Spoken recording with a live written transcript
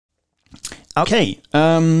Okay.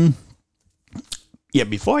 Yeah,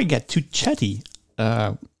 before I get too chatty,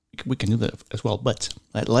 we can do that as well. But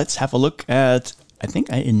let's have a look at. I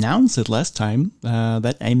think I announced it last time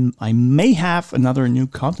that I may have another new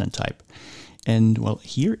content type, and well,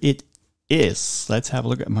 here it is. Let's have a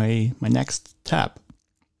look at my next tab.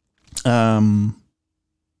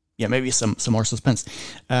 Yeah, maybe some more suspense.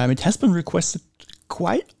 It has been requested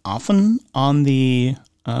quite often on the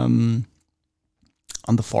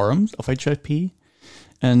forums of HFP,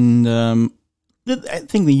 and I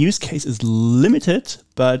think the use case is limited,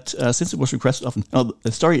 but since it was requested often,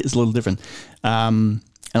 the story is a little different, and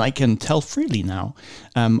I can tell freely now.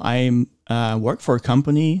 I work for a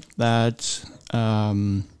company that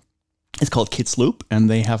it's called Kids Loop, and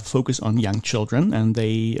they have a focus on young children, and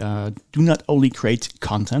they do not only create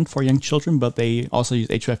content for young children, but they also use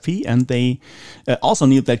HFP, and they also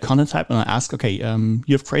need that content type. And I ask, okay, you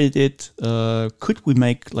have created it, could we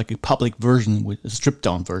make like a public version with a stripped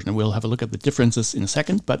down version? And we'll have a look at the differences in a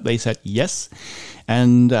second, but they said yes.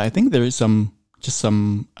 And I think there is some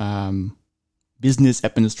business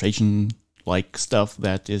administration like stuff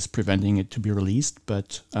that is preventing it to be released,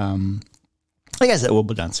 but I guess that will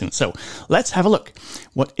be done soon. So let's have a look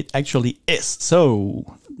what it actually is.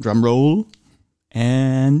 So drum roll,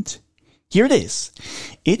 and here it is.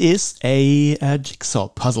 It is a jigsaw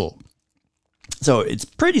puzzle. So it's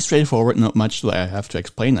pretty straightforward. Not much that I have to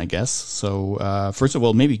explain, I guess. So first of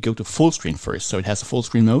all, maybe go to full screen first. So it has a full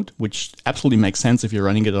screen mode, which absolutely makes sense if you're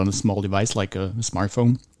running it on a small device like a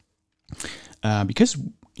smartphone, because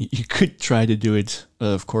you could try to do it,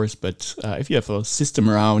 of course, but if you have a system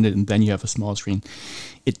around it and then you have a small screen,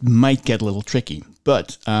 it might get a little tricky.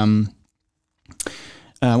 But what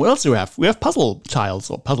else do we have? We have puzzle tiles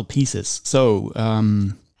or puzzle pieces. So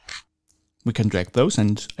we can drag those,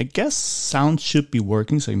 and I guess sound should be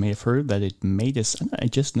working. So you may have heard that it made this. I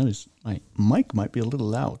just noticed my mic might be a little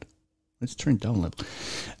loud. Let's turn it down a little.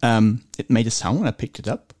 It made a sound when I picked it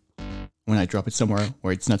up. When I drop it somewhere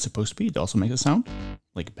where it's not supposed to be, it also makes a sound,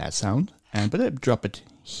 like a bad sound. But I drop it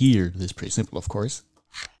here. This is pretty simple, of course.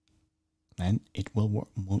 And it won't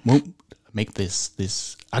make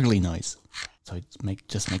this ugly noise. So it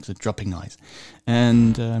just makes a dropping noise.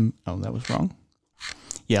 And, oh, that was wrong.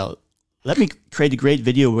 Yeah, let me create a great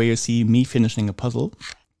video where you see me finishing a puzzle.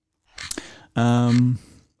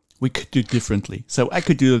 We could do it differently. So I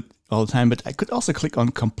could do it all the time, but I could also click on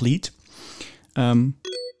complete.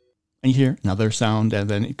 And you hear another sound, and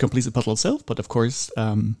then it completes the puzzle itself. But of course,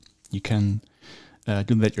 you can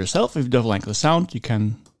do that yourself. If you don't like the sound, you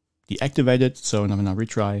can deactivate it. So now when I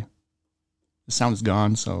retry, the sound is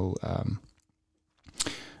gone. So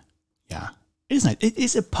yeah, it is nice. It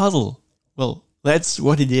is a puzzle. Well, that's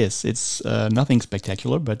what it is. It's nothing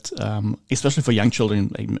spectacular, but especially for young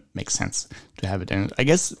children, it makes sense to have it. And I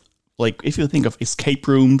guess, like, if you think of escape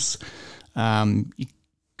rooms, you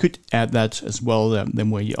could add that as well, then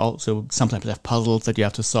where you also sometimes have puzzles that you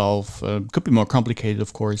have to solve. Could be more complicated,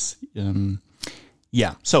 of course.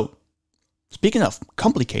 Yeah, so speaking of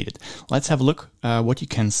complicated, let's have a look what you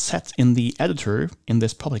can set in the editor in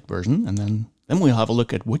this public version, and then we'll have a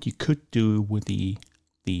look at what you could do with the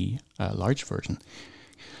large version.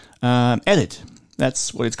 Edit,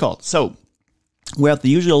 that's what it's called. So we have the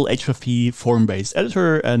usual HFP form-based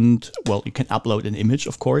editor, and well, you can upload an image,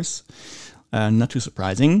 of course. Not too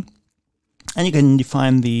surprising. And you can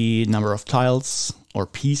define the number of tiles or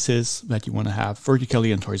pieces that you want to have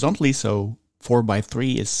vertically and horizontally. So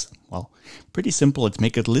 4x3 is, well, pretty simple. Let's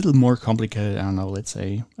make it a little more complicated. I don't know, let's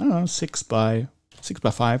say, 6x5,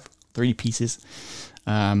 30 pieces.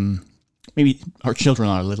 Maybe our children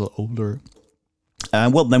are a little older.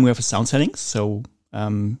 Well, then we have a sound settings. So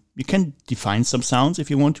you can define some sounds if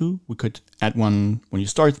you want to. We could add one when you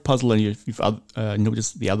start the puzzle and you've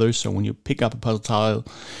noticed the others. So when you pick up a puzzle tile,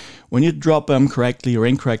 when you drop them correctly or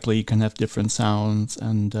incorrectly, you can have different sounds.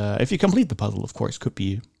 And if you complete the puzzle, of course, could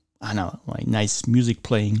be, I don't know, like nice music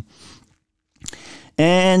playing.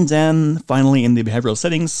 And then finally in the behavioral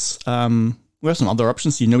settings, we have some other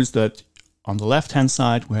options. You notice that on the left-hand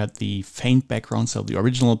side, we had the faint background. So the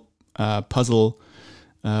original puzzle,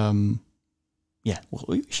 yeah, well,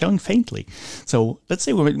 we're showing faintly. So let's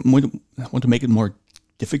say we want to make it more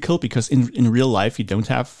difficult, because in real life you don't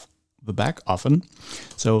have the back often.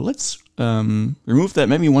 So let's remove that.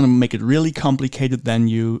 Maybe you want to make it really complicated, then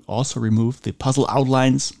you also remove the puzzle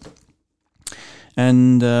outlines.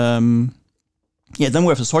 And yeah, then we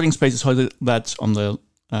have the sorting spaces, so that on the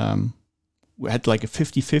we had like a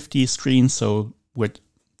 50-50 screen, so with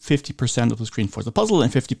 50% of the screen for the puzzle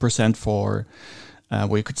and 50% for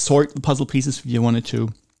where you could sort the puzzle pieces if you wanted to.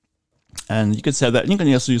 And you could set that. You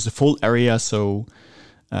can also use the full area, so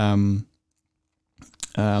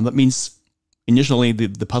That means initially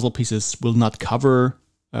the puzzle pieces will not cover,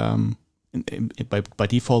 by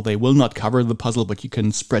default, they will not cover the puzzle, but you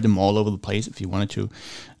can spread them all over the place if you wanted to,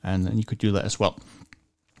 and then you could do that as well.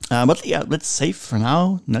 But yeah, let's save for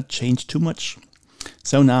now, not change too much.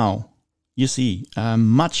 So now you see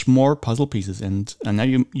much more puzzle pieces, and now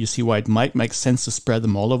you see why it might make sense to spread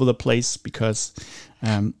them all over the place, because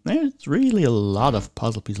there's really a lot of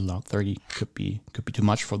puzzle pieces. Now 30 could be too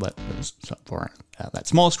much for that that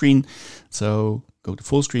small screen. So go to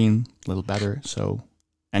full screen, a little better. So,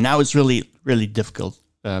 and now it's really difficult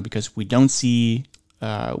because we don't see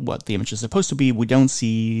what the image is supposed to be. We don't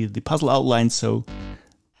see the puzzle outline, so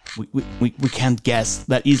we can't guess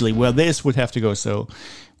that easily where this would have to go. So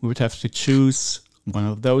we would have to choose one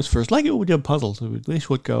of those first, like it would be a puzzle. So this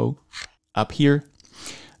would go up here,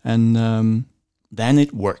 and then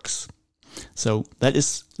it works. So that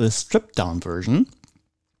is the stripped down version.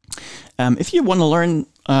 If you want to learn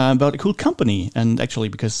about a cool company, and actually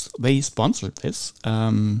because they sponsored this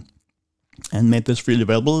and made this freely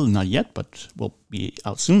available, not yet, but will be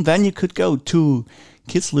out soon, then you could go to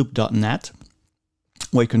kidsloop.net,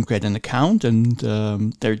 where you can create an account, and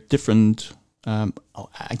there are different.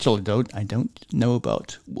 Actually, I don't know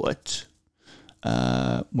about what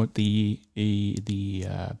the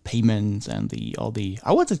payments and all the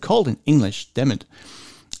what's it called in English? Damn it!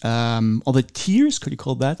 All the tiers, could you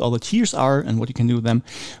call that? All the tiers are, and what you can do with them.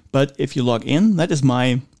 But if you log in, that is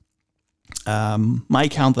my my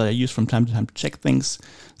account that I use from time to time to check things.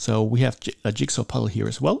 So we have a Jigsaw Puzzle here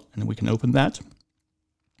as well, and we can open that.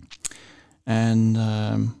 And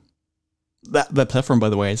that platform, by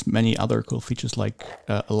the way, has many other cool features, like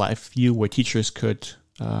a live view where teachers could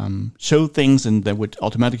show things, and they would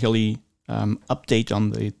automatically update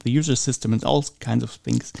on the user system and all kinds of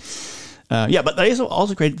things. Yeah, but I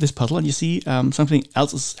also created this puzzle, and you see something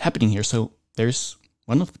else is happening here. So there's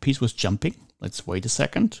one of the pieces was jumping. Let's wait a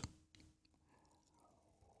second.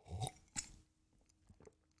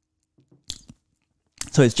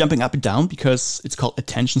 So it's jumping up and down because it's called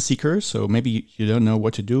attention seeker. So maybe you don't know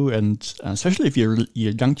what to do, and especially if you're a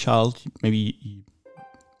young child, maybe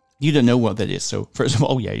you don't know what that is. So first of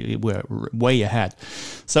all, yeah, we're way ahead.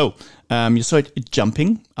 So you saw it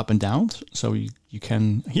jumping up and down. So you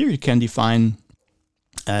can define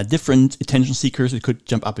different attention seekers. It could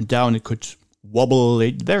jump up and down. It could wobble.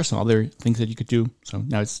 There are some other things that you could do. So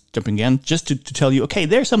now it's jumping again, just to tell you, okay,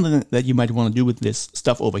 there's something that you might want to do with this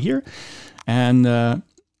stuff over here. And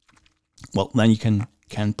well, then you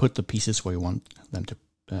can put the pieces where you want them to,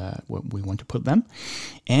 where we want to put them.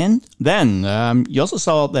 And then you also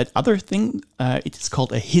saw that other thing. It is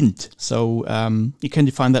called a hint. So you can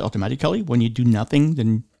define that automatically. When you do nothing,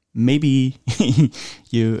 then maybe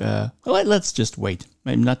you. Well, let's just wait.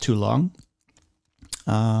 Maybe not too long.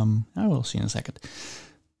 I will see in a second.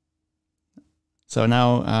 So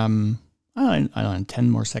now, I don't know, 10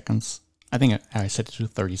 more seconds. I think I set it to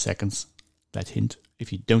 30 seconds. That hint.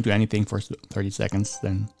 If you don't do anything for 30 seconds,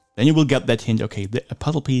 then you will get that hint. Okay, a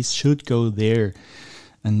puzzle piece should go there,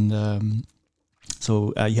 and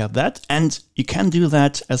so you have that, and you can do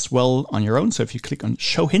that as well on your own. So if you click on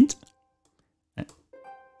Show Hint,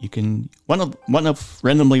 you can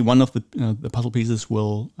randomly one of the puzzle pieces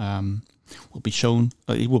will be shown.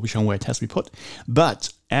 It will be shown where it has to be put.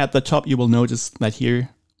 But at the top, you will notice that here,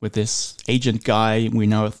 with this agent guy, we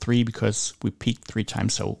now have 3 because we peaked 3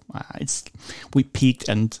 times. So we peaked,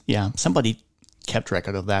 and yeah, somebody kept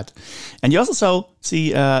record of that. And you also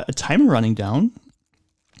see a timer running down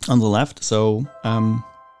on the left. So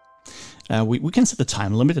we can set the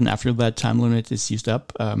time limit, and after that time limit is used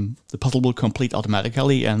up, the puzzle will complete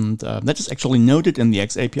automatically, and that is actually noted in the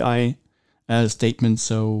XAPI statement.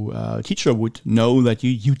 So a teacher would know that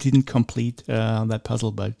you didn't complete that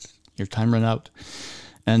puzzle, but your time ran out.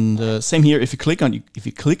 And same here, if you click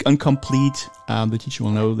on complete, the teacher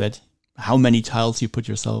will know that how many tiles you put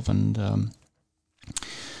yourself, and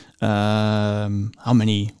how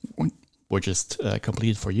many were just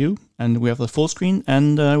completed for you. And we have the full screen,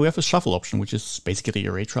 and we have a shuffle option, which is basically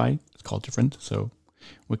a retry. It's called different, so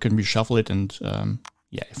we can reshuffle it. And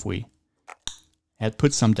yeah, if we had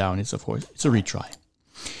put some down, it's a retry.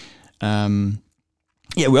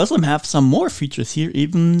 Yeah, we also have some more features here.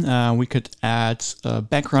 Even we could add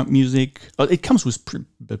background music. It comes with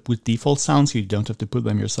default sounds, so you don't have to put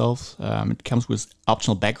them yourself. It comes with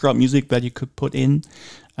optional background music that you could put in.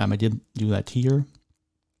 I didn't do that here.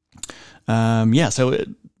 Yeah, so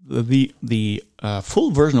the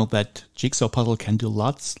full version of that Jigsaw puzzle can do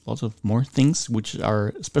lots of more things, which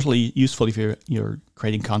are especially useful if you're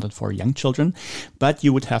creating content for young children. But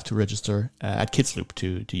you would have to register at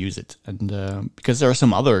KidsLoop to use it, and because there are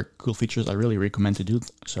some other cool features, I really recommend to do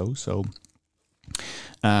so. So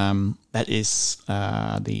that is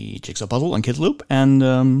the Jigsaw puzzle on KidsLoop,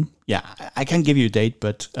 and yeah, I can't give you a date,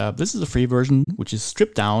 but this is a free version, which is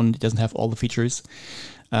stripped down. It doesn't have all the features.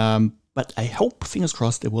 But I hope, fingers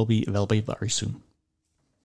crossed, it will be available very soon.